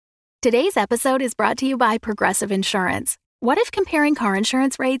Today's episode is brought to you by Progressive Insurance. What if comparing car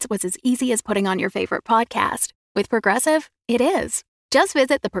insurance rates was as easy as putting on your favorite podcast? With Progressive, it is. Just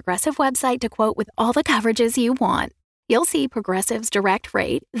visit the Progressive website to quote with all the coverages you want. You'll see Progressive's direct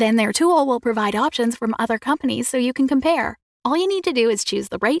rate, then their tool will provide options from other companies so you can compare. All you need to do is choose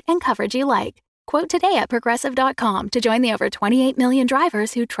the rate and coverage you like. Quote today at Progressive.com to join the over 28 million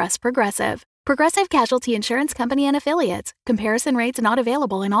drivers who trust Progressive. Progressive Casualty Insurance Company and Affiliates. Comparison rates not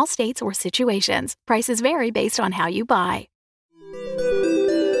available in all states or situations. Prices vary based on how you buy.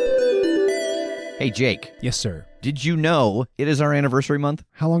 Hey, Jake. Yes, sir. Did you know it is our anniversary month?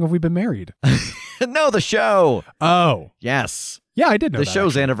 How long have we been married? No, the show. Oh. Yes. Yeah, I did know the that.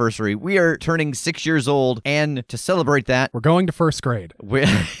 show's actually. anniversary. We are turning 6 years old, and to celebrate that, We're going to first grade. we're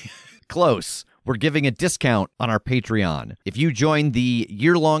close. We're giving a discount on our Patreon. If you join the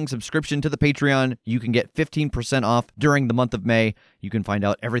year-long subscription to the Patreon, you can get 15% off during the month of May. You can find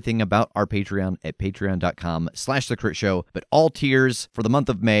out everything about our Patreon at patreon.com/thecritshow. But all tiers for the month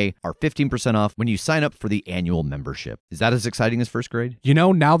of May are 15% off when you sign up for the annual membership. Is that as exciting as first grade? You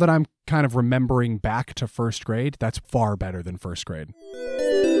know, now that I'm kind of remembering back to first grade, that's far better than first grade.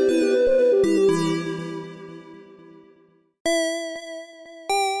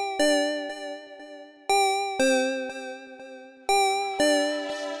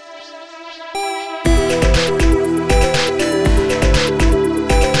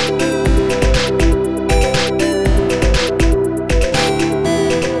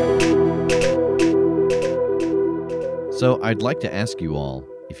 So I'd like to ask you all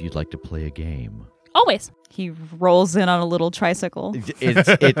if you'd like to play a game. Always. He rolls in on a little tricycle.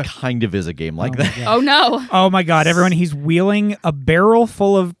 It kind of is a game like that. Oh, no. Oh my God, everyone, he's wheeling a barrel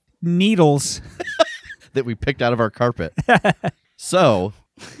full of needles. That we picked out of our carpet. So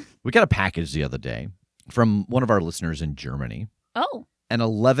we got a package the other day from one of our listeners in Germany. Oh. An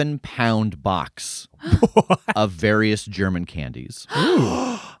 11-pound box of various German candies.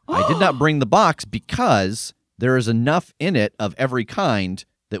 I did not bring the box because there is enough in it of every kind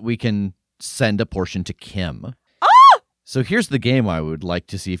that we can send a portion to Kim. So here's the game I would like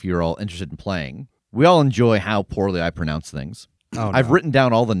to see if you're all interested in playing. We all enjoy how poorly I pronounce things. Oh, no. I've written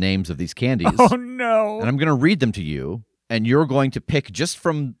down all the names of these candies. Oh no. And I'm going to read them to you, and you're going to pick just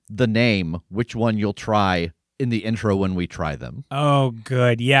from the name which one you'll try in the intro when we try them. Oh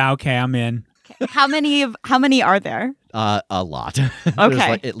good. Yeah, okay, I'm in. How many are there? A lot. There's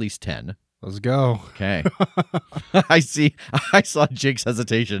like at least 10. Let's go. Okay. I saw Jake's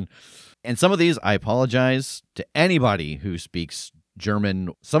hesitation. And some of these, I apologize to anybody who speaks German.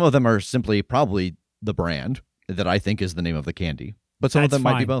 Some of them are simply probably the brand that I think is the name of the candy. But some of That's them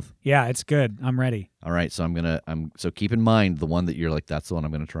might be fine. both. Yeah, it's good. I'm ready. All right, so so keep in mind the one that you're like, that's the one I'm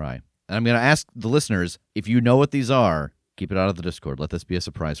going to try. And I'm going to ask the listeners, if you know what these are, keep it out of the Discord. Let this be a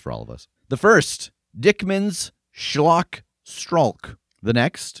surprise for all of us. The first, Dickmann's Schlock Stralk. The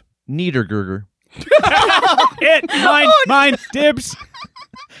next, Niedergurger. Mine, dibs.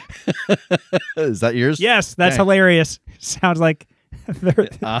 Is that yours? Yes, that's Okay. hilarious. Sounds like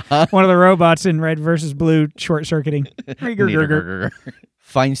one of the robots in Red versus Blue short-circuiting. Niedergurger.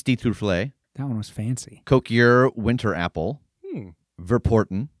 Feinste Soufflé. That one was fancy. Kokier Winter Apple.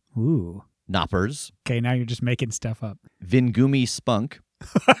 Verporten. Ooh. Knoppers. Okay, now you're just making stuff up. Vingummi Spunk.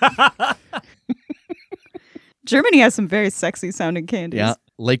 Germany has some very sexy sounding candies. Yeah.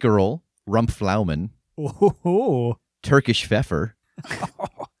 Lakerol. Rumpflaumen. Ooh. Turkish Pfeffer.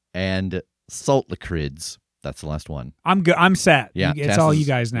 And Saltlicrids. That's the last one. I'm good. I'm set. Yeah, It's Tess all is- you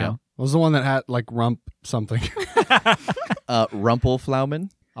guys now. What was the one that had like rump something? Rumpelflaumen.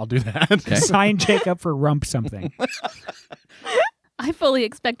 I'll do that. Okay. Sign Jake up for rump something. I fully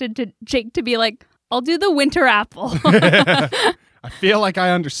expected Jake to be like, I'll do the winter apple. I feel like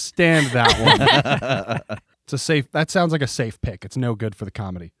I understand that one. It's a safe. That sounds like a safe pick. It's no good for the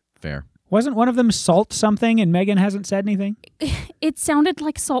comedy. Fair. Wasn't one of them salt something and Megan hasn't said anything? It sounded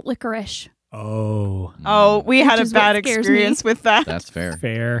like salt licorice. Oh. Oh, we had a Which is what bad scares experience with that. That's fair.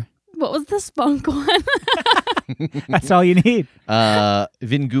 Fair. What was the spunk one? That's all you need.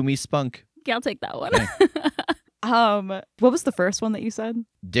 Vingummi Spunk. Yeah, I'll take that one. Okay. What was the first one that you said?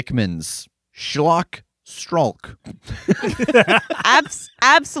 Dickmann's Schlock Stralk.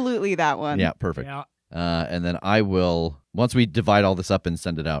 Absolutely that one. Yeah, perfect. Yeah. And then I will, once we divide all this up and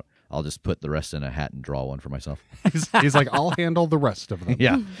send it out, I'll just put the rest in a hat and draw one for myself. He's like, I'll handle the rest of them.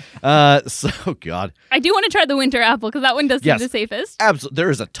 Yeah. So, God. I do want to try the winter apple because that one does seem Yes. the safest. Absolutely. There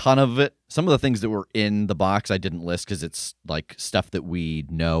is a ton of it. Some of the things that were in the box I didn't list because it's like stuff that we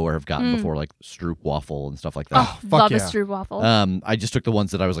know or have gotten before, like Stroop waffle and stuff like that. Oh, fuck Love yeah. a stroop waffle. I just took the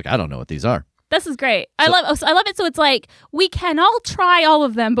ones that I was like, I don't know what these are. This is great. I love it. So it's like we can all try all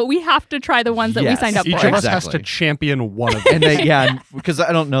of them, but we have to try the ones that we signed up Each for. of us has Exactly. to champion one of them. And because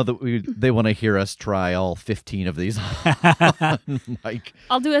I don't know that they want to hear us try all 15 of these. Like,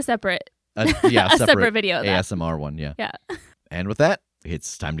 I'll do a separate. a separate video of that. ASMR one. Yeah. Yeah. And with that,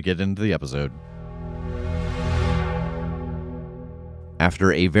 it's time to get into the episode.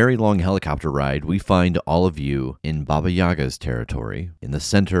 After a very long helicopter ride, we find all of you in Baba Yaga's territory in the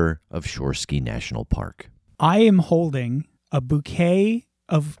center of Shorsky National Park. I am holding a bouquet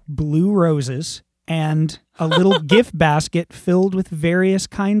of blue roses and a little gift basket filled with various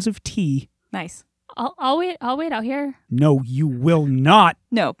kinds of tea. Nice. I'll wait out here. No, you will not.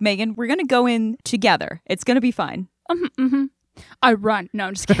 No, Megan, we're going to go in together. It's going to be fine. Mm-hmm. I run. No,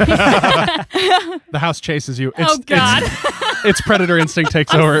 I'm just kidding. The house chases you. Oh, God. Its predator instinct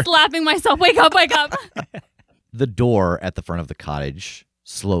takes I'm over. slapping myself. Wake up, wake up. The door at the front of the cottage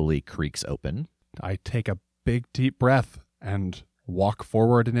slowly creaks open. I take a big, deep breath and walk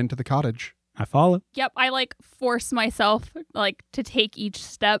forward and into the cottage. I follow. Yep, I force myself to take each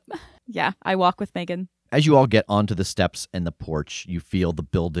step. Yeah, I walk with Megan. As you all get onto the steps and the porch, you feel the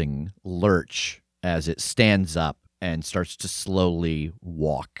building lurch as it stands up and starts to slowly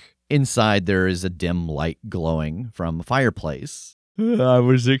walk. Inside, there is a dim light glowing from a fireplace. I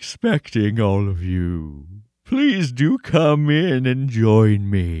was expecting all of you. Please do come in and join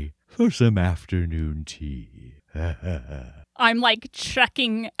me for some afternoon tea. I'm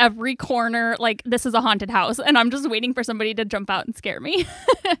checking every corner this is a haunted house, and I'm just waiting for somebody to jump out and scare me.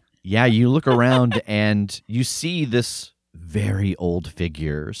 Yeah, you look around and you see this very old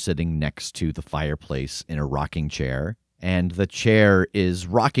figure sitting next to the fireplace in a rocking chair. And the chair is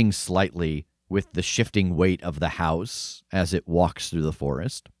rocking slightly with the shifting weight of the house as it walks through the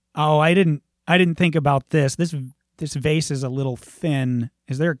forest. Oh, I didn't think about this. This vase is a little thin.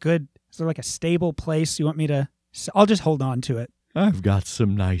 Is there a stable place you want me to? I'll just hold on to it. I've got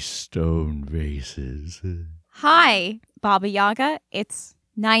some nice stone vases. Hi, Baba Yaga. It's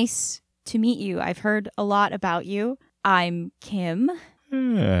nice to meet you. I've heard a lot about you. I'm Kim.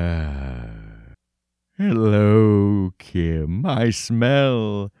 Hello, Kim. I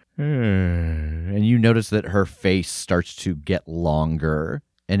smell. And you notice that her face starts to get longer,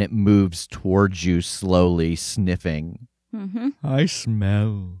 and it moves towards you slowly, sniffing. Mm-hmm. I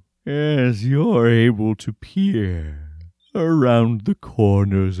smell. Yes, you're able to peer around the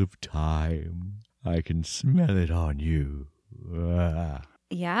corners of time. I can smell it on you.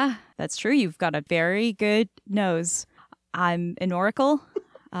 Yeah, that's true. You've got a very good nose. I'm an oracle.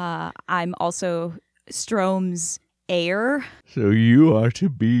 I'm also Strome's heir. So you are to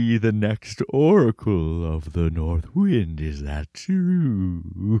be the next oracle of the North Wind, is that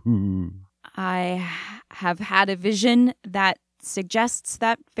true? I have had a vision that suggests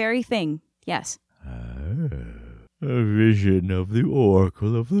that very thing. Yes. A vision of the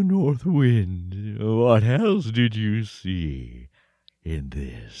oracle of the North Wind. What else did you see in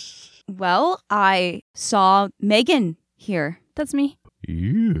this? Well, I saw Megan here. That's me.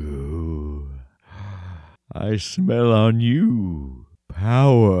 You. I smell on you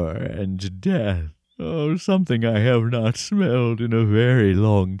power and death. Oh, something I have not smelled in a very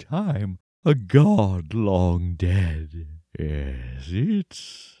long time. A god long dead. Yes,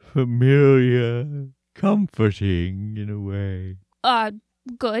 it's familiar, comforting in a way.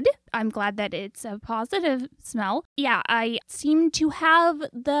 Good. I'm glad that it's a positive smell. Yeah, I seem to have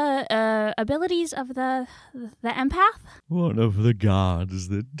the abilities of the empath. One of the gods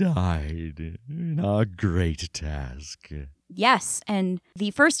that died in our great task. Yes, and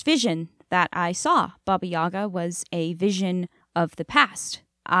the first vision that I saw, Baba Yaga, was a vision of the past.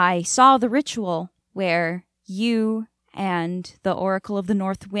 I saw the ritual where you and the Oracle of the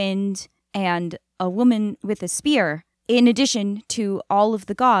North Wind and a woman with a spear, in addition to all of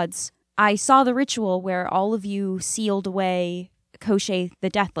the gods, I saw the ritual where all of you sealed away Koschei the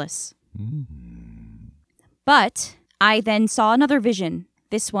Deathless. But I then saw another vision,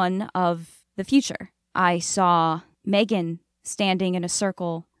 this one of the future. I saw Megan standing in a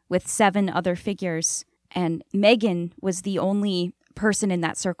circle with 7 other figures, and Megan was the only person in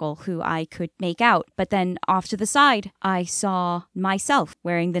that circle who I could make out. But then off to the side, I saw myself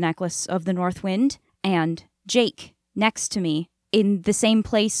wearing the necklace of the North Wind and Jake next to me in the same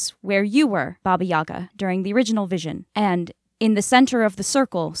place where you were, Baba Yaga, during the original vision. And in the center of the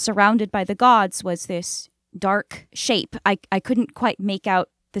circle, surrounded by the gods, was this dark shape. I couldn't quite make out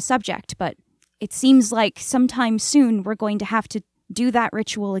the subject, but it seems like sometime soon we're going to have to do that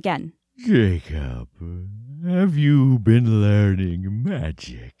ritual again. Jacob, have you been learning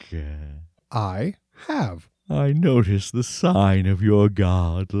magic? I have. I notice the sign of your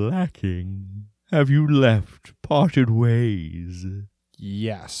god lacking. Have you left parted ways?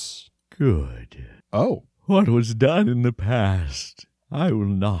 Yes. Good. Oh. What was done in the past, I will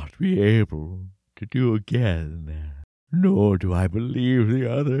not be able to do again. Nor do I believe the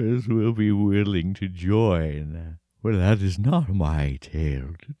others will be willing to join. For that is not my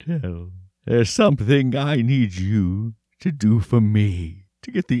tale to tell. There's something I need you to do for me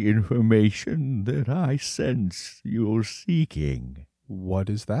to get the information that I sense you're seeking.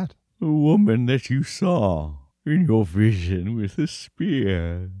 What is that? The woman that you saw in your vision with the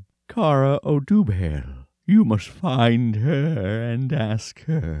spear, Kara Odubel. You must find her and ask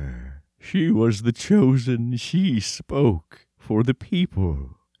her. She was the chosen. She spoke for the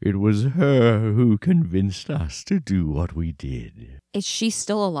people. It was her who convinced us to do what we did. Is she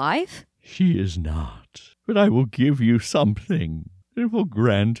still alive? She is not, but I will give you something that will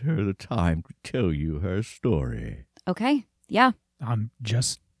grant her the time to tell you her story. Okay, yeah. I'm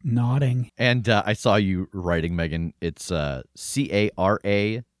just nodding. And I saw you writing, Megan. It's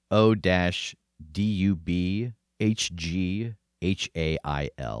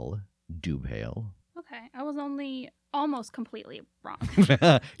CARAODUBHGHAIL, Dubhail. Okay, I was only almost completely wrong.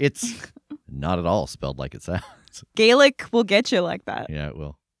 It's not at all spelled like it sounds. Gaelic will get you like that. Yeah, it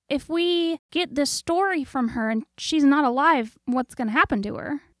will. If we get this story from her and she's not alive, what's going to happen to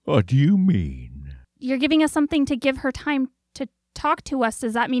her? What do you mean? You're giving us something to give her time to talk to us.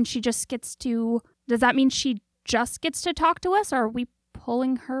 Does that mean she just gets to talk to us, or are we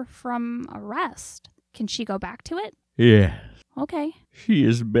pulling her from arrest? Can she go back to it? Yes. Okay. She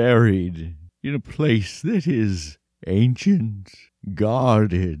is buried in a place that is ancient,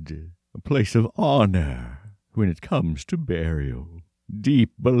 guarded, a place of honor when it comes to burial,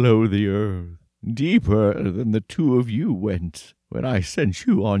 deep below the earth, deeper than the two of you went when I sent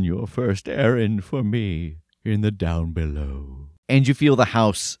you on your first errand for me in the down below. And you feel the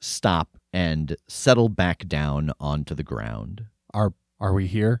house stop and settle back down onto the ground. Are we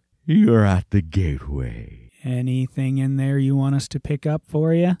here? You're at the gateway. Anything in there you want us to pick up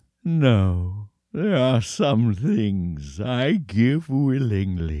for you? No, there are some things I give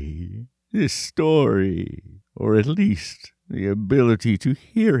willingly. This story, or at least the ability to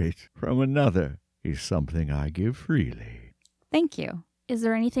hear it from another, is something I give freely. Thank you. Is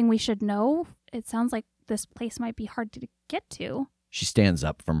there anything we should know? It sounds like this place might be hard to get to. She stands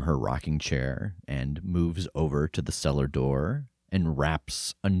up from her rocking chair and moves over to the cellar door and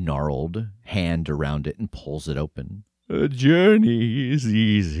wraps a gnarled hand around it and pulls it open. A journey is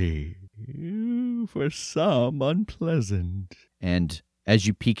easy, for some unpleasant. And as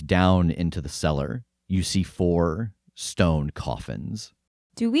you peek down into the cellar, you see 4 stone coffins.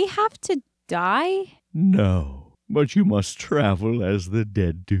 Do we have to die? No, but you must travel as the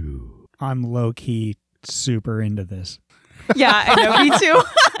dead do. I'm low-key super into this. Yeah, I know, me too.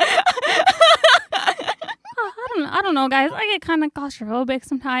 I don't know, guys. I get kind of claustrophobic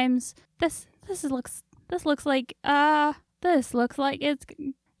sometimes. This looks like it's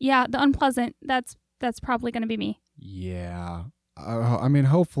the unpleasant. That's probably gonna be me. Yeah. I mean,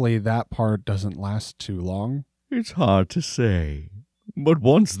 hopefully that part doesn't last too long. It's hard to say, but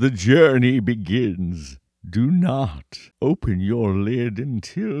once the journey begins, do not open your lid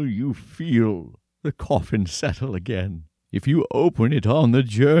until you feel the coffin settle again. If you open it on the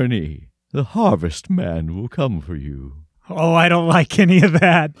journey, the harvest man will come for you. Oh, I don't like any of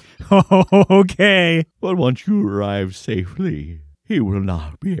that. Oh, okay. But once you arrive safely, he will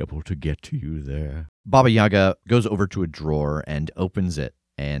not be able to get to you there. Baba Yaga goes over to a drawer and opens it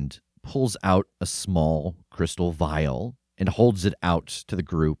and pulls out a small crystal vial and holds it out to the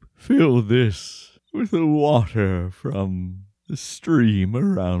group. Fill this with the water from the stream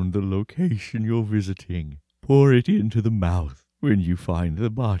around the location you're visiting. Pour it into the mouth when you find the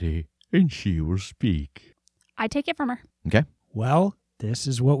body, and she will speak. I take it from her. Okay. Well, this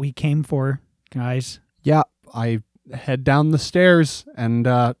is what we came for, guys. Yeah, I head down the stairs and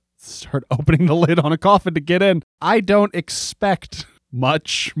start opening the lid on a coffin to get in. I don't expect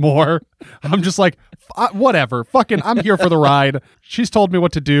much more. I'm just like, whatever. Fucking, I'm here for the ride. She's told me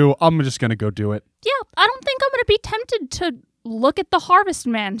what to do. I'm just going to go do it. Yeah, I don't think I'm going to be tempted to look at the harvest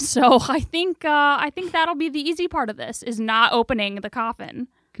man. So I think that'll be the easy part of this, is not opening the coffin.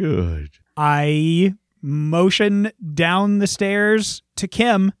 Good. I motion down the stairs to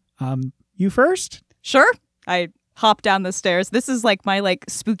Kim. You first? Sure. I hop down the stairs. This is like my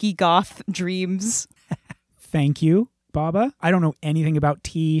spooky goth dreams. Thank you, Baba. I don't know anything about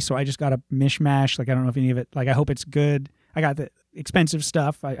tea, so I just got a mishmash. I don't know if any of it, I hope it's good. I got the expensive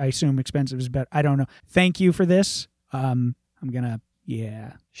stuff. I assume expensive is better. I don't know. Thank you for this. I'm going to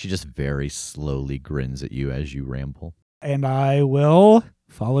Yeah. She just very slowly grins at you as you ramble. And I will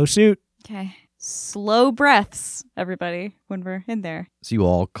follow suit. Okay. Slow breaths, everybody, when we're in there. So you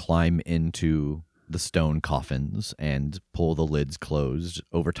all climb into the stone coffins and pull the lids closed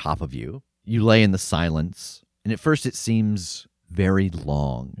over top of you. You lay in the silence, and at first it seems very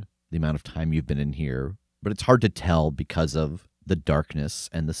long, the amount of time you've been in here, but it's hard to tell because of the darkness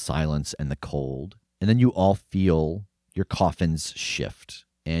and the silence and the cold. And then you all feel your coffins shift,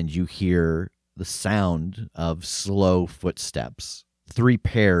 and you hear the sound of slow footsteps, 3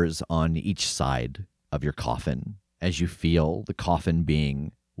 pairs on each side of your coffin, as you feel the coffin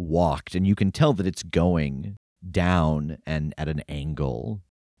being walked, and you can tell that it's going down and at an angle.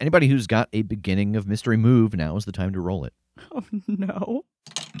 Anybody who's got a beginning of mystery move, now is the time to roll it. Oh, no.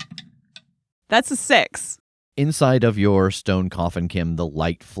 That's a 6. Inside of your stone coffin, Kim, the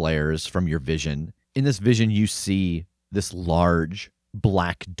light flares from your vision. In this vision, you see this large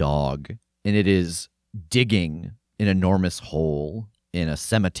black dog, and it is digging an enormous hole in a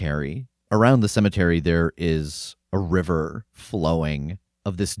cemetery. Around the cemetery, there is a river flowing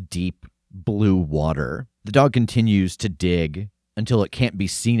of this deep blue water. The dog continues to dig until it can't be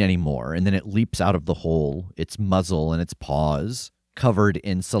seen anymore, and then it leaps out of the hole, its muzzle and its paws covered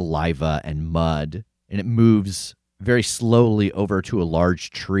in saliva and mud, and it moves very slowly over to a large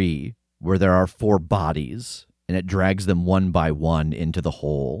tree where there are 4 bodies, and it drags them one by one into the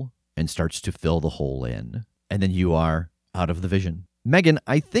hole and starts to fill the hole in. And then you are out of the vision. Megan,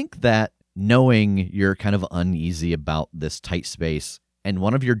 I think that knowing you're kind of uneasy about this tight space and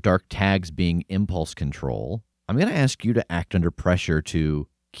one of your dark tags being impulse control, I'm going to ask you to act under pressure to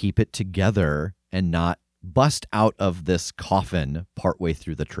keep it together and not bust out of this coffin partway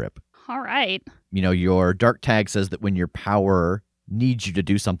through the trip. All right. You know, your dark tag says that when your power needs you to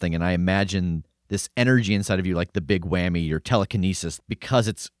do something, and I imagine this energy inside of you, like the big whammy, your telekinesis, because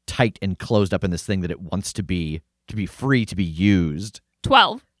it's tight and closed up in this thing that it wants to be free to be used.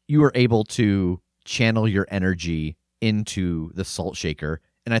 12. You are able to channel your energy into the salt shaker.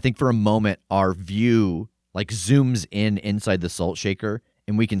 And I think for a moment, our view like zooms in inside the salt shaker,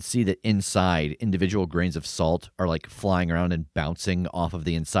 and we can see that inside individual grains of salt are like flying around and bouncing off of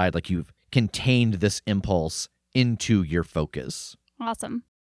the inside, like you've contained this impulse into your focus. Awesome.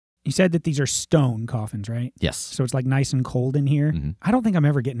 You said that these are stone coffins, right? Yes. So it's like nice and cold in here. Mhm. I don't think I'm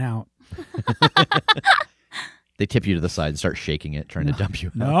ever getting out. They tip you to the side and start shaking it, trying to dump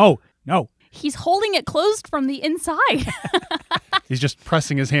you out. No. He's holding it closed from the inside. He's just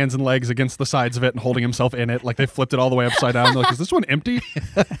pressing his hands and legs against the sides of it and holding himself in it like they flipped it all the way upside down. They're like, is this one empty?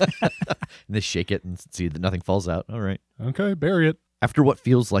 And they shake it and see that nothing falls out. All right. Okay, bury it. After what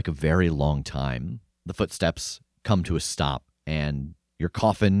feels like a very long time, the footsteps come to a stop, and your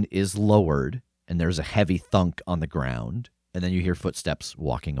coffin is lowered, and there's a heavy thunk on the ground, and then you hear footsteps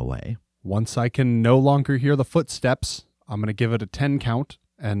walking away. Once I can no longer hear the footsteps, I'm going to give it a 10 count,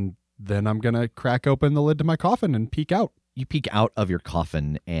 and then I'm going to crack open the lid to my coffin and peek out. You peek out of your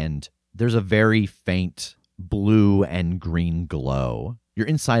coffin, and there's a very faint blue and green glow. You're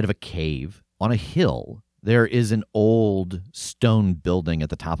inside of a cave on a hill. There is an old stone building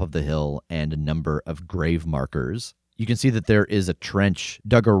at the top of the hill and a number of grave markers. You can see that there is a trench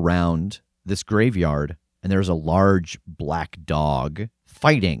dug around this graveyard, and there's a large black dog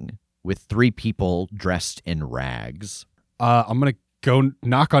fighting with 3 people dressed in rags. I'm going to go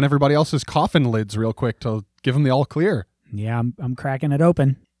knock on everybody else's coffin lids real quick to give them the all clear. Yeah, I'm cracking it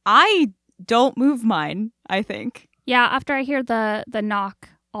open. I don't move mine, I think. Yeah, after I hear the knock,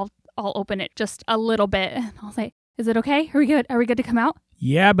 I'll open it just a little bit. And I'll say, is it okay? Are we good? Are we good to come out?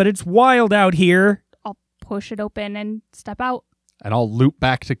 Yeah, but it's wild out here. I'll push it open and step out. And I'll loop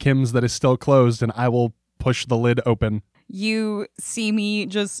back to Kim's that is still closed, and I will push the lid open. You see me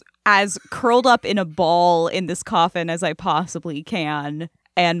just as curled up in a ball in this coffin as I possibly can,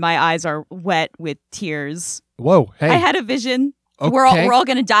 and my eyes are wet with tears. Whoa, hey. I had a vision. Okay. We're all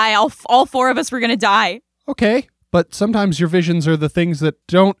gonna die. All 4 of us were gonna die. Okay, but sometimes your visions are the things that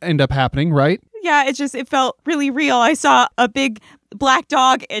don't end up happening, right? Yeah, it felt really real. I saw a big black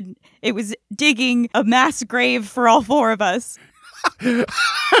dog, and it was digging a mass grave for all 4 of us. My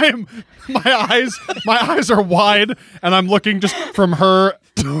eyes are wide, and I'm looking just from her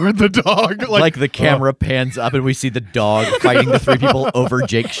toward the dog. Like the camera pans up, and we see the dog fighting the 3 people over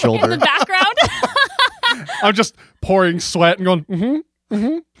Jake's shoulder. In the background. I'm just pouring sweat and going,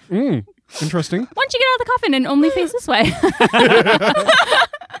 interesting. Why don't you get out of the coffin and only face this way?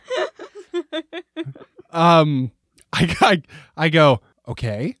 I go,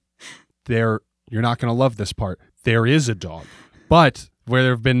 okay, you're not going to love this part. There is a dog. But where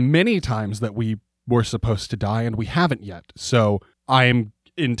there have been many times that we were supposed to die and we haven't yet. So I am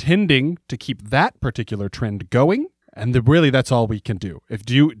intending to keep that particular trend going. And really, that's all we can do.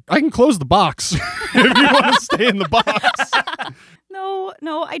 I can close the box if you want to stay in the box. No,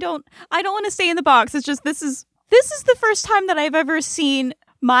 I don't want to stay in the box. It's just this is the first time that I've ever seen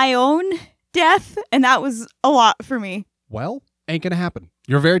my own death, and that was a lot for me. Well, ain't gonna happen.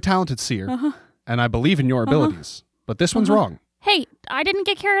 You're a very talented seer, and I believe in your abilities. But this one's wrong. Hey, I didn't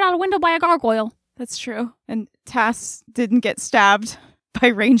get carried out a window by a gargoyle. That's true. And Tass didn't get stabbed by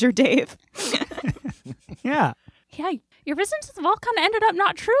Ranger Dave. Yeah. Yeah, your visions have all kind of ended up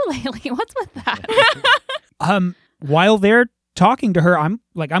not true lately. What's with that? While they're talking to her, I'm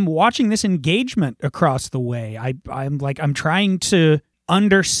watching this engagement across the way. I'm trying to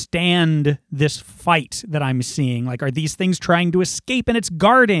understand this fight that I'm seeing. Like, are these things trying to escape and it's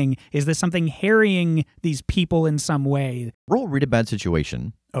guarding? Is this something harrying these people in some way? Roll read a bad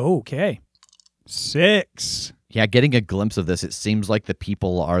situation. Okay. 6. Yeah, getting a glimpse of this, it seems like the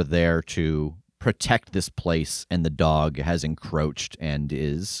people are there to protect this place, and the dog has encroached and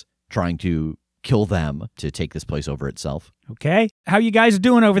is trying to kill them to take this place over itself. Okay. How you guys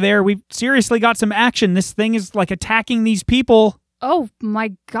doing over there? We've seriously got some action. This thing is like attacking these people. Oh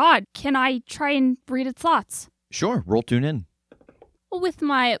my god, can I try and read its thoughts? Sure, roll tune in. With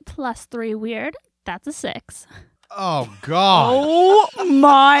my +3 weird, that's a 6. Oh, God. Oh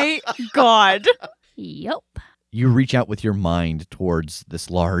my god. Yup. You reach out with your mind towards this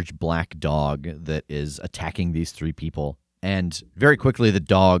large black dog that is attacking these 3 people. And very quickly, the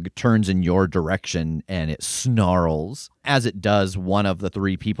dog turns in your direction and it snarls. As it does, one of the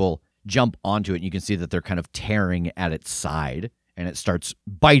 3 people jump onto it, and you can see that they're kind of tearing at its side, and it starts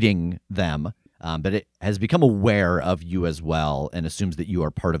biting them. But it has become aware of you as well and assumes that you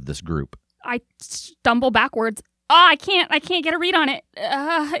are part of this group. I stumble backwards. I can't get a read on it.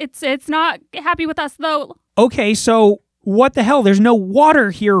 It's not happy with us though. Okay, so what the hell? There's no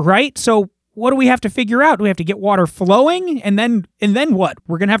water here, right? So what do we have to figure out? Do we have to get water flowing? And then what?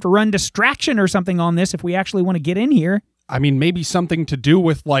 We're going to have to run distraction or something on this if we actually want to get in here. I mean, maybe something to do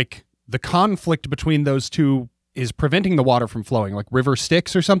with, like, the conflict between those two is preventing the water from flowing, like river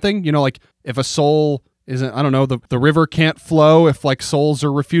Styx or something. You know, like if a soul isn't, I don't know, the river can't flow if, like, souls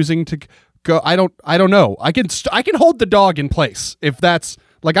are refusing to go. I don't know. I can hold the dog in place if that's,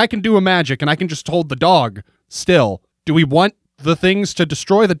 like, I can do a magic and I can just hold the dog still. Do we want the things to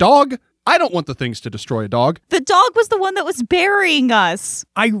destroy the dog? I don't want the things to destroy a dog. The dog was the one that was burying us.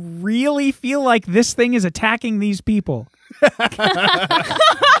 I really feel like this thing is attacking these people.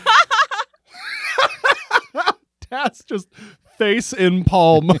 That's just face in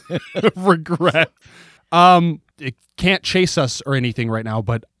palm of regret. It can't chase us or anything right now,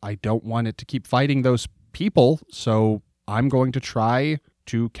 but I don't want it to keep fighting those people, so I'm going to try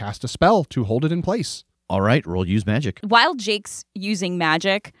to cast a spell to hold it in place. All right, roll use magic. While Jake's using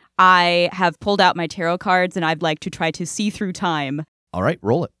magic, I have pulled out my tarot cards and I'd like to try to see through time. All right,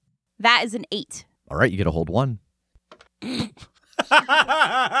 roll it. That is an 8. All right, you get a hold 1.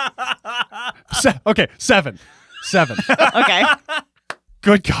 Okay, 7. Okay.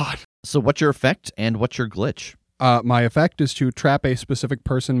 Good God. So what's your effect and what's your glitch? My effect is to trap a specific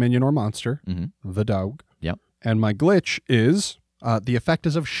person, minion, or monster, the dog. Yep. And my glitch is the effect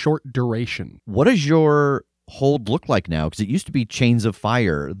is of short duration. What does your hold look like now? Because it used to be chains of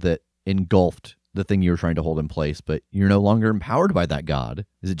fire that engulfed the thing you were trying to hold in place, but you're no longer empowered by that god.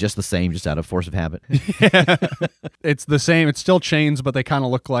 Is it just the same, just out of force of habit? It's the same. It's still chains, but they kind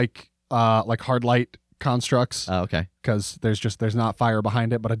of look like hard light constructs. Oh, okay. Because there's not fire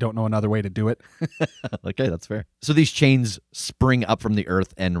behind it, but I don't know another way to do it. Okay, that's fair. So these chains spring up from the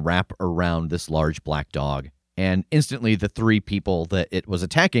earth and wrap around this large black dog. And instantly the 3 people that it was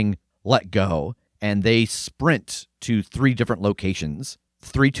attacking let go, and they sprint to 3 different locations,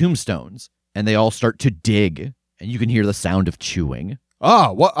 3 tombstones, and they all start to dig, and you can hear the sound of chewing.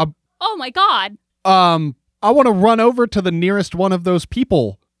 Oh, what? Oh my god. I want to run over to the nearest one of those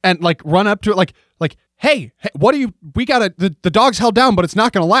people and, like, run up to it, like, hey, what are you? We gotta. The dog's held down, but it's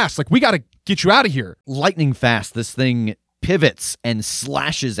not gonna last. Like, we gotta get you out of here. Lightning fast, this thing pivots and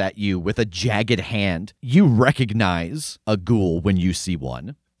slashes at you with a jagged hand. You recognize a ghoul when you see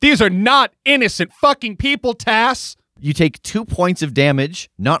one. These are not innocent fucking people, Tass. You take 2 points of damage,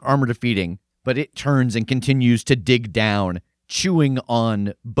 not armor defeating, but it turns and continues to dig down, chewing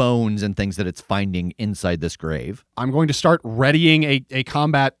on bones and things that it's finding inside this grave. I'm going to start readying a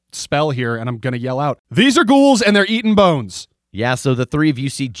combat spell here, and I'm going to yell out, "These are ghouls, and they're eating bones." Yeah, so the 3 of you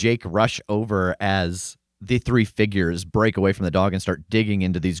see Jake rush over as the 3 figures break away from the dog and start digging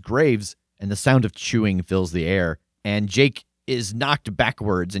into these graves, and the sound of chewing fills the air, and Jake is knocked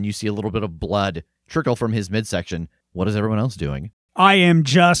backwards, and you see a little bit of blood trickle from his midsection. What is everyone else doing? I am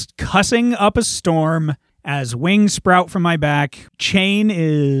just cussing up a storm as wings sprout from my back. Chain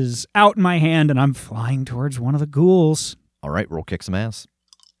is out in my hand, and I'm flying towards one of the ghouls. All right, roll kick some ass.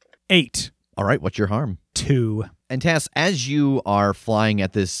 8. All right, what's your harm? 2. And Tass, as you are flying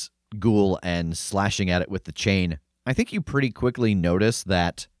at this ghoul and slashing at it with the chain, I think you pretty quickly notice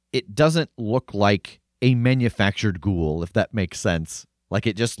that it doesn't look like a manufactured ghoul, if that makes sense. Like,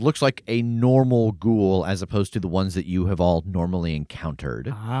 it just looks like a normal ghoul as opposed to the ones that you have all normally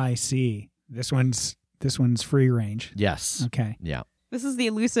encountered. I see. This one's free range. Yes. Okay. Yeah. This is the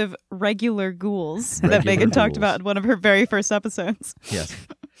elusive regular ghouls that Regular Megan talked ghouls. about in one of her very first episodes. Yes.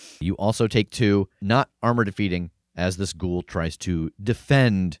 You also take 2, not armor defeating, as this ghoul tries to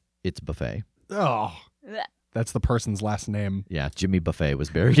defend its buffet. Oh, that's the person's last name. Yeah, Jimmy Buffet was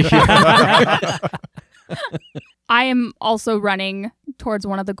buried here. I am also running towards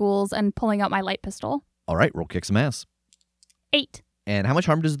one of the ghouls and pulling out my light pistol. All right, roll kick some ass. 8. And how much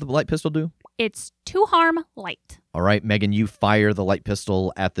harm does the light pistol do? It's 2 harm light. All right, Megan, you fire the light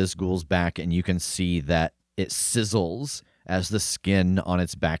pistol at this ghoul's back, and you can see that it sizzles as the skin on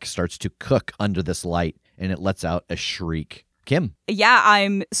its back starts to cook under this light, and it lets out a shriek. Kim? Yeah,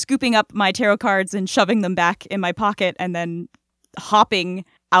 I'm scooping up my tarot cards and shoving them back in my pocket and then hopping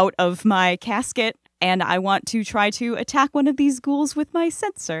out of my casket. And I want to try to attack one of these ghouls with my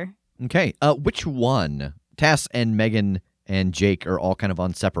sensor. Okay, which one? Tass and Megan and Jake are all kind of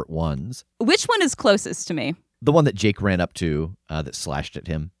on separate ones. Which one is closest to me? The one that Jake ran up to that slashed at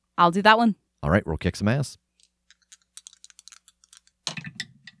him. I'll do that one. All right, roll kick some ass.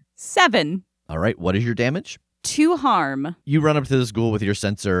 7. All right, what is your damage? 2 harm. You run up to this ghoul with your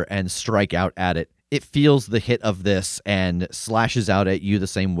sensor and strike out at it. It feels the hit of this and slashes out at you the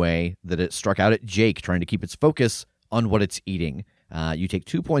same way that it struck out at Jake, trying to keep its focus on what it's eating. You take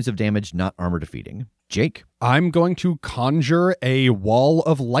 2 points of damage, not armor defeating. Jake? I'm going to conjure a wall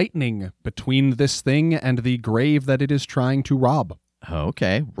of lightning between this thing and the grave that it is trying to rob.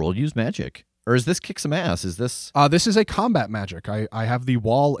 Okay, roll use magic. Or is this kick some ass? Is this... This is a combat magic. I have the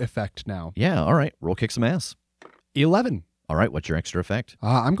wall effect now. Yeah, all right, roll kick some ass. 11. All right, what's your extra effect?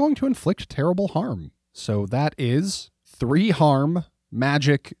 I'm going to inflict terrible harm. So that is 3 harm,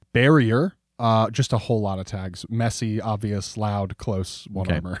 magic, barrier, just a whole lot of tags. Messy, obvious, loud, close, 1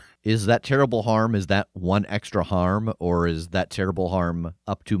 Okay. armor. Is that terrible harm, is that 1 extra harm, or is that terrible harm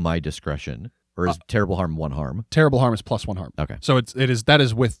up to my discretion? Or is terrible harm 1 harm? Terrible harm is plus 1 harm. Okay. So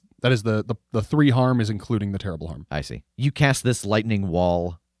the 3 harm is including the terrible harm. I see. You cast this lightning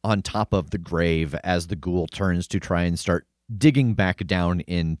wall on top of the grave as the ghoul turns to try and start digging back down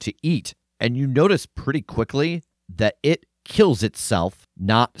in to eat. And you notice pretty quickly that it kills itself,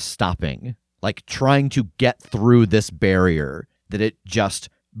 not stopping, like trying to get through this barrier, that it just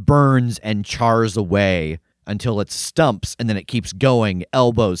burns and chars away until it stumps, and then it keeps going,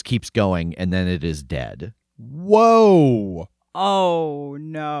 elbows keeps going, and then it is dead. Whoa! Oh,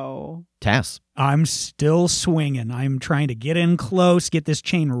 no. Tass. I'm still swinging. I'm trying to get in close, get this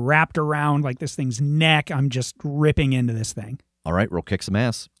chain wrapped around like this thing's neck. I'm just ripping into this thing. All right, roll kick some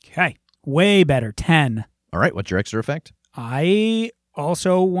ass. Okay. Way better. 10. All right, what's your extra effect? I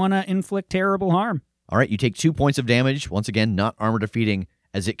also want to inflict terrible harm. All right, you take 2 points of damage. Once again, not armor defeating,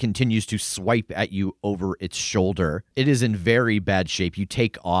 as it continues to swipe at you over its shoulder. It is in very bad shape. You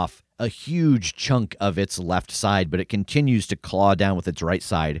take off a huge chunk of its left side, but it continues to claw down with its right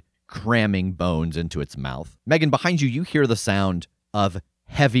side, cramming bones into its mouth. Megan, behind you, you hear the sound of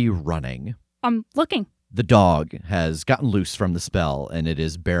heavy running. I'm looking. The dog has gotten loose from the spell, and it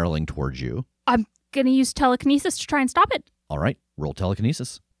is barreling towards you. I'm going to use telekinesis to try and stop it. All right, roll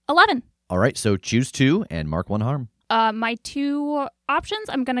telekinesis. 11. All right, so choose 2 and mark 1 harm. My 2 options,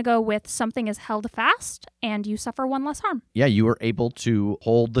 I'm going to go with something is held fast and you suffer 1 less harm. Yeah, you are able to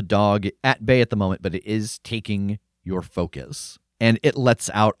hold the dog at bay at the moment, but it is taking your focus. And it lets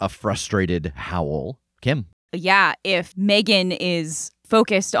out a frustrated howl. Kim? Yeah, if Megan is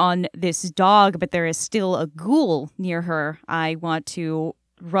focused on this dog, but there is still a ghoul near her, I want to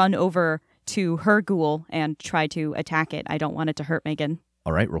run over to her ghoul and try to attack it. I don't want it to hurt Megan.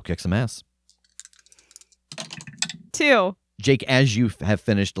 All right, roll kick some ass. 2. Jake, as you have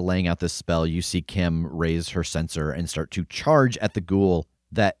finished laying out this spell, you see Kim raise her sensor and start to charge at the ghoul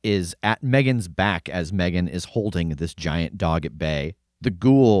that is at Megan's back as Megan is holding this giant dog at bay. The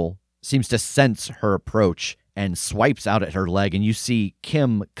ghoul seems to sense her approach and swipes out at her leg, and you see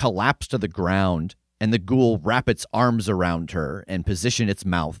Kim collapse to the ground, and the ghoul wrap its arms around her and position its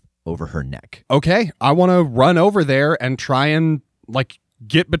mouth over her neck. Okay, I want to run over there and try and,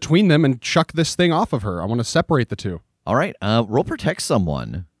 get between them and chuck this thing off of her. I want to separate the two. All right, roll protect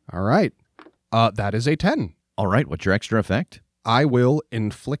someone. All right. That is a 10. All right, what's your extra effect? I will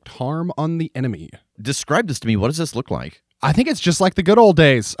inflict harm on the enemy. Describe this to me. What does this look like? I think it's just like the good old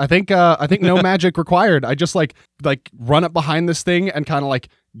days. I think no magic required. I just like run up behind this thing and kind of like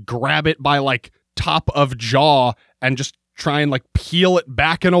grab it by like top of jaw and just try and like peel it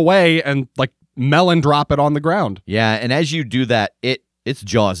back and away and like melon drop it on the ground. Yeah, and as you do that, its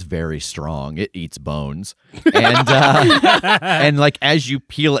jaw is very strong. It eats bones. And and like as you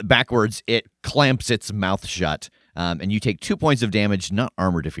peel it backwards, it clamps its mouth shut. And you take 2 points of damage, not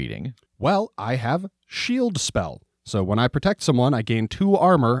armor defeating. Well, I have shield spell. So when I protect someone, I gain 2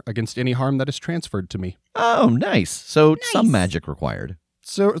 armor against any harm that is transferred to me. Oh, nice. So some magic required.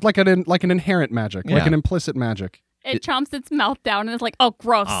 So it's like an inherent magic, like Yeah. an implicit magic. It chomps its mouth down and it's like, oh,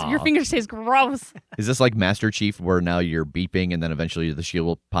 gross. Your fingers taste gross. Is this like Master Chief where now you're beeping and then eventually the shield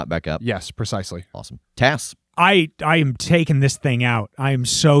will pop back up? Yes, precisely. Awesome. Tass. I am taking this thing out. I am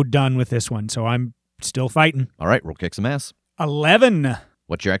so done with this one, so I'm still fighting. All right, we'll kick some ass. 11.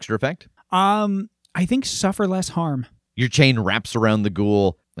 What's your extra effect? I think suffer less harm. Your chain wraps around the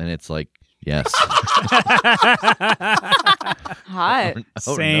ghoul and it's like, yes. Hot.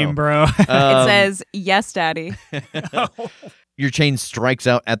 Oh, Same, no. bro. It says, yes, daddy. Your chain strikes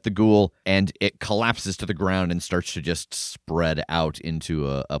out at the ghoul and it collapses to the ground and starts to just spread out into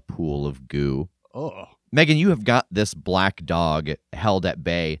a pool of goo. Oh. Megan, you have got this black dog held at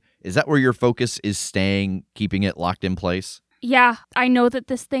bay. Is that where your focus is staying, keeping it locked in place? Yeah, I know that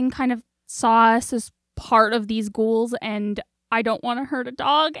this thing kind of saw us as part of these ghouls, and I don't want to hurt a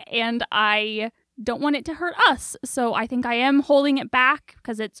dog, and I don't want it to hurt us. So I think I am holding it back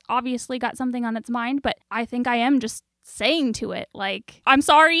because it's obviously got something on its mind, but I think I am just saying to it, like, I'm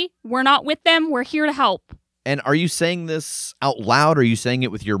sorry, we're not with them, we're here to help. And are you saying this out loud? Are you saying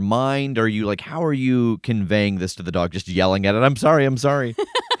it with your mind? Are you like, how are you conveying this to the dog? Just yelling at it, I'm sorry, I'm sorry.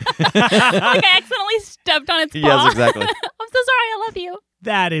 Like I accidentally stepped on its paw. Yes, exactly. I'm so sorry, I love you.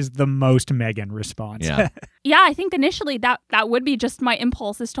 That is the most Megan response. Yeah. Yeah, I think initially that would be just my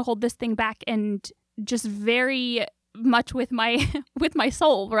impulse, is to hold this thing back and just very much with my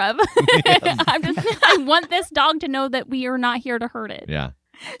soul, Rev. I want this dog to know that we are not here to hurt it. Yeah,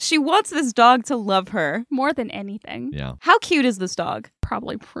 She wants this dog to love her. More than anything. yeah. How cute is this dog?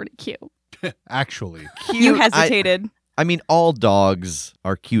 Probably pretty cute. Actually. You hesitated. I mean, all dogs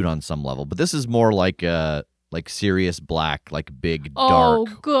are cute on some level, but this is more like Sirius Black, like big, Oh,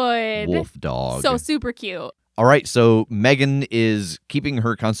 dark good. wolf dog. So super cute. All right, so Megan is keeping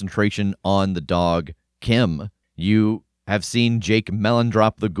her concentration on the dog. Kim, you have seen Jake melon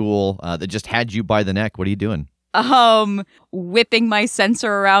drop the ghoul that just had you by the neck. What are you doing? Whipping my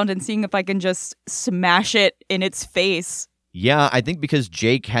sensor around and seeing if I can just smash it in its face. Yeah, I think because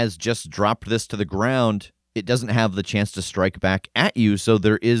Jake has just dropped this to the ground, it doesn't have the chance to strike back at you, so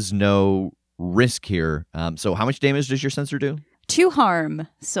there is no risk here. So how much damage does your sensor do? 2 harm,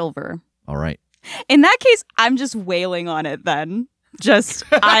 silver. All right. In that case, I'm just wailing on it then. Just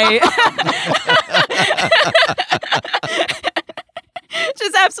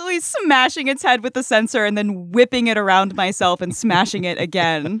absolutely smashing its head with the sensor and then whipping it around myself and smashing it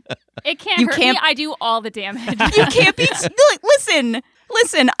again. It can't You hurt can't- me. I do all the damage. You can't be...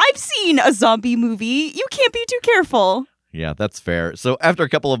 Listen, I've seen a zombie movie. You can't be too careful. Yeah, that's fair. So after a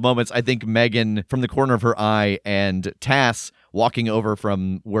couple of moments, I think Megan, from the corner of her eye, and Tass, walking over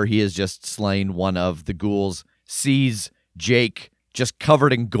from where he has just slain one of the ghouls, sees Jake just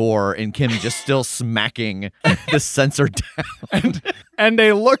covered in gore and Kim just still smacking the sensor down. And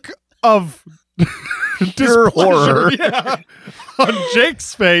a look of Pure horror. on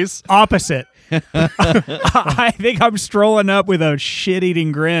Jake's face. Opposite. I think I'm strolling up with a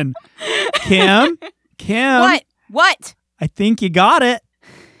shit-eating grin. Kim? What? I think you got it.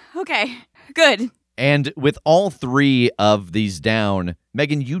 Okay, good. And with all 3 of these down,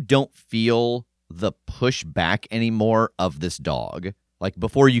 Megan, you don't feel the push back anymore of this dog. Like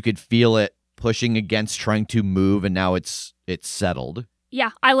before you could feel it pushing against, trying to move, and now it's settled.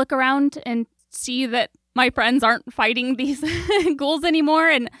 Yeah, I look around and see that my friends aren't fighting these ghouls anymore,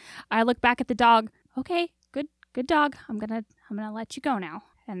 and I look back at the dog. Okay, good dog. I'm gonna let you go now,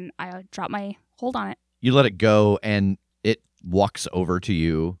 and I drop my hold on it. You let it go, and it walks over to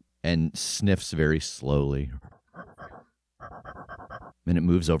you and sniffs very slowly. And it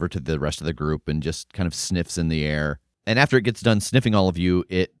moves over to the rest of the group and just kind of sniffs in the air. And after it gets done sniffing all of you,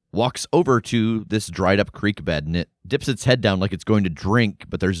 it walks over to this dried up creek bed, and it dips its head down like it's going to drink,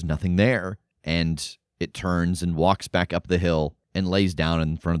 but there's nothing there. And it turns and walks back up the hill and lays down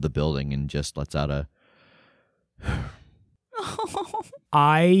in front of the building and just lets out a...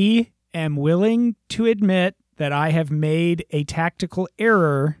 I am willing to admit that I have made a tactical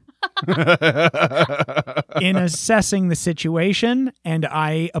error in assessing the situation, and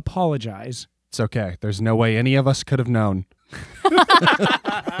I apologize. It's okay. There's no way any of us could have known.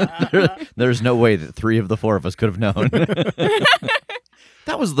 There's no way that 3 of the 4 of us could have known.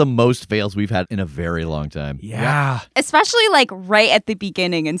 That was the most fails we've had in a very long time. Yeah. Especially like right at the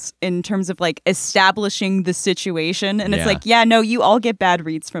beginning in terms of like establishing the situation. And it's Yeah. like, yeah, no, you all get bad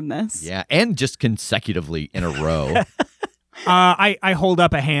reads from this. Yeah, and just consecutively in a row. I hold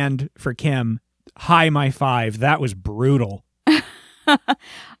up a hand for Kim. High my 5. That was brutal.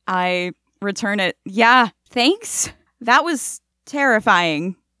 I return it. Yeah, thanks. That was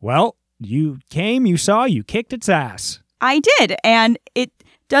terrifying. Well, you came, you saw, you kicked its ass. I did. And it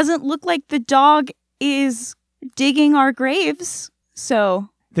doesn't look like the dog is digging our graves. So.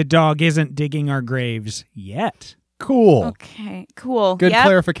 The dog isn't digging our graves yet. Cool. Okay, cool. Good Yep.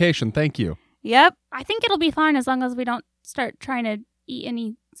 clarification. Thank you. Yep. I think it'll be fine as long as we don't start trying to eat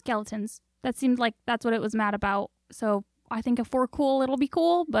any skeletons. That seemed like that's what it was mad about. So I think if we're cool, it'll be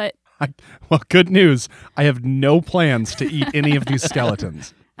cool, but... Well, good news. I have no plans to eat any of these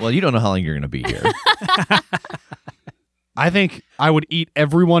skeletons. Well, you don't know how long you're going to be here. I think I would eat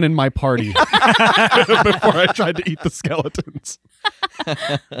everyone in my party before I tried to eat the skeletons.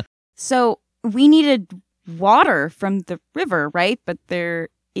 So we needed water from the river, right? But there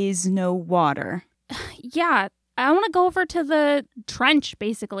is no water. Yeah, I want to go over to the trench,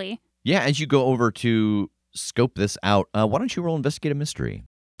 basically. Yeah, as you go over to scope this out, why don't you roll Investigate a Mystery?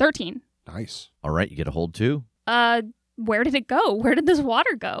 13. Nice. All right, you get a hold 2. Where did it go? Where did this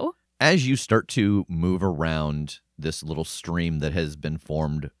water go? As you start to move around this little stream that has been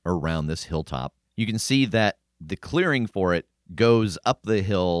formed around this hilltop, you can see that the clearing for it goes up the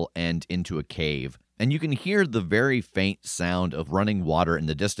hill and into a cave. And you can hear the very faint sound of running water in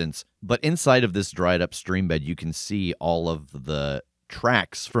the distance. But inside of this dried up stream bed, you can see all of the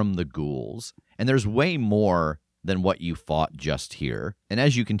tracks from the ghouls. And there's way more than what you fought just here. And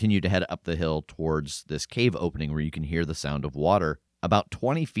as you continue to head up the hill towards this cave opening where you can hear the sound of water, about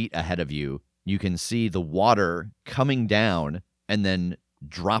 20 feet ahead of you, you can see the water coming down and then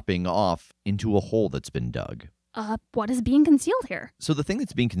dropping off into a hole that's been dug. What is being concealed here? So the thing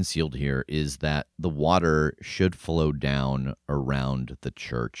that's being concealed here is that the water should flow down around the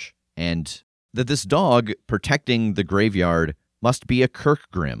church, and that this dog protecting the graveyard must be a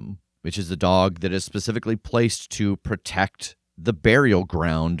Kirkgrim, which is a dog that is specifically placed to protect the burial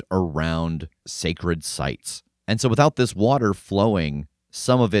ground around sacred sites. And so without this water flowing,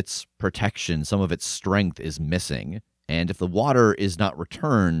 some of its protection, some of its strength is missing. And if the water is not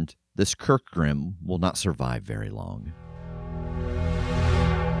returned, this Kirkgrim will not survive very long.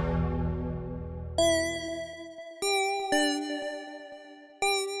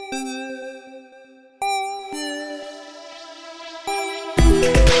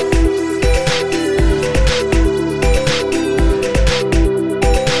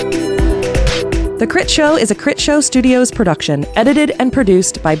 The Crit Show is a Crit Show Studios production, edited and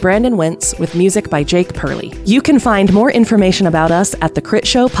produced by Brandon Wentz with music by Jake Purley. You can find more information about us at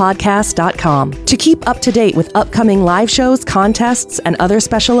thecritshowpodcast.com. To keep up to date with upcoming live shows, contests, and other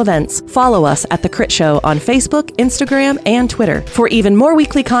special events, follow us at The Crit Show on Facebook, Instagram, and Twitter. For even more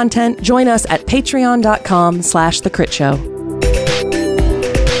weekly content, join us at patreon.com/thecritShow.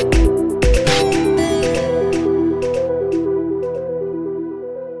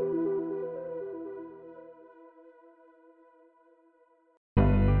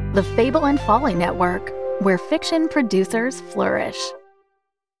 The Fable and Folly Network, where fiction producers flourish.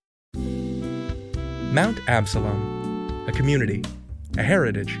 Mount Absalom, a community, a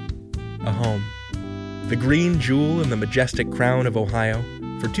heritage, a home. The green jewel in the majestic crown of Ohio,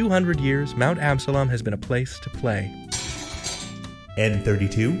 for 200 years, Mount Absalom has been a place to play.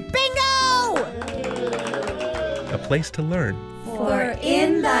 N32. Bingo! A place to learn. For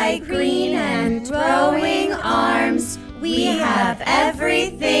in thy green and growing arms, we have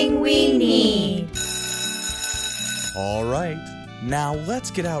everything we need. All right, now let's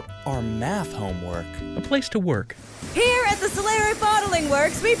get out our math homework. A place to work. Here at the Celery Bottling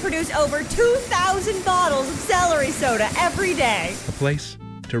Works, we produce over 2,000 bottles of celery soda every day. A place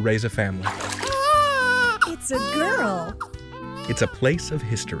to raise a family. It's a girl. It's a place of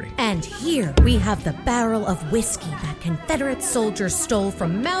history. And here we have the barrel of whiskey that Confederate soldiers stole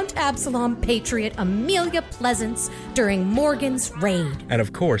from Mount Absalom patriot Amelia Pleasance during Morgan's raid. And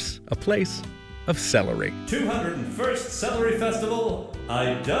of course, a place of celery. 201st Celery Festival,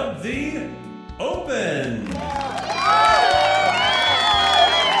 I dub thee Open!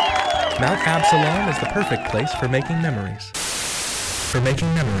 Mount Absalom is the perfect place for making memories. For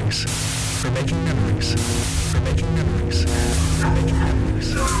making memories. For making memories. For making memories. For making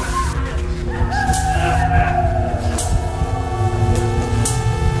memories.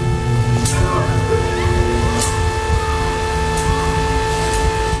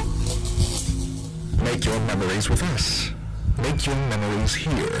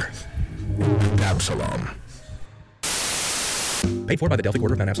 Master, Absalom. Paid for by the Delphic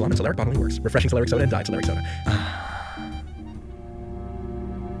Order of Mount Absalom and Solaric Bottling Works. Refreshing Solaric Soda and Diet Solaric Soda.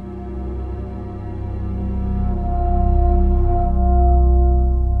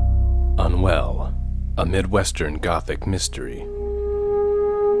 Unwell, a Midwestern Gothic mystery.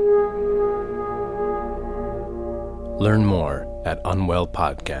 Learn more at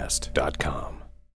unwellpodcast.com.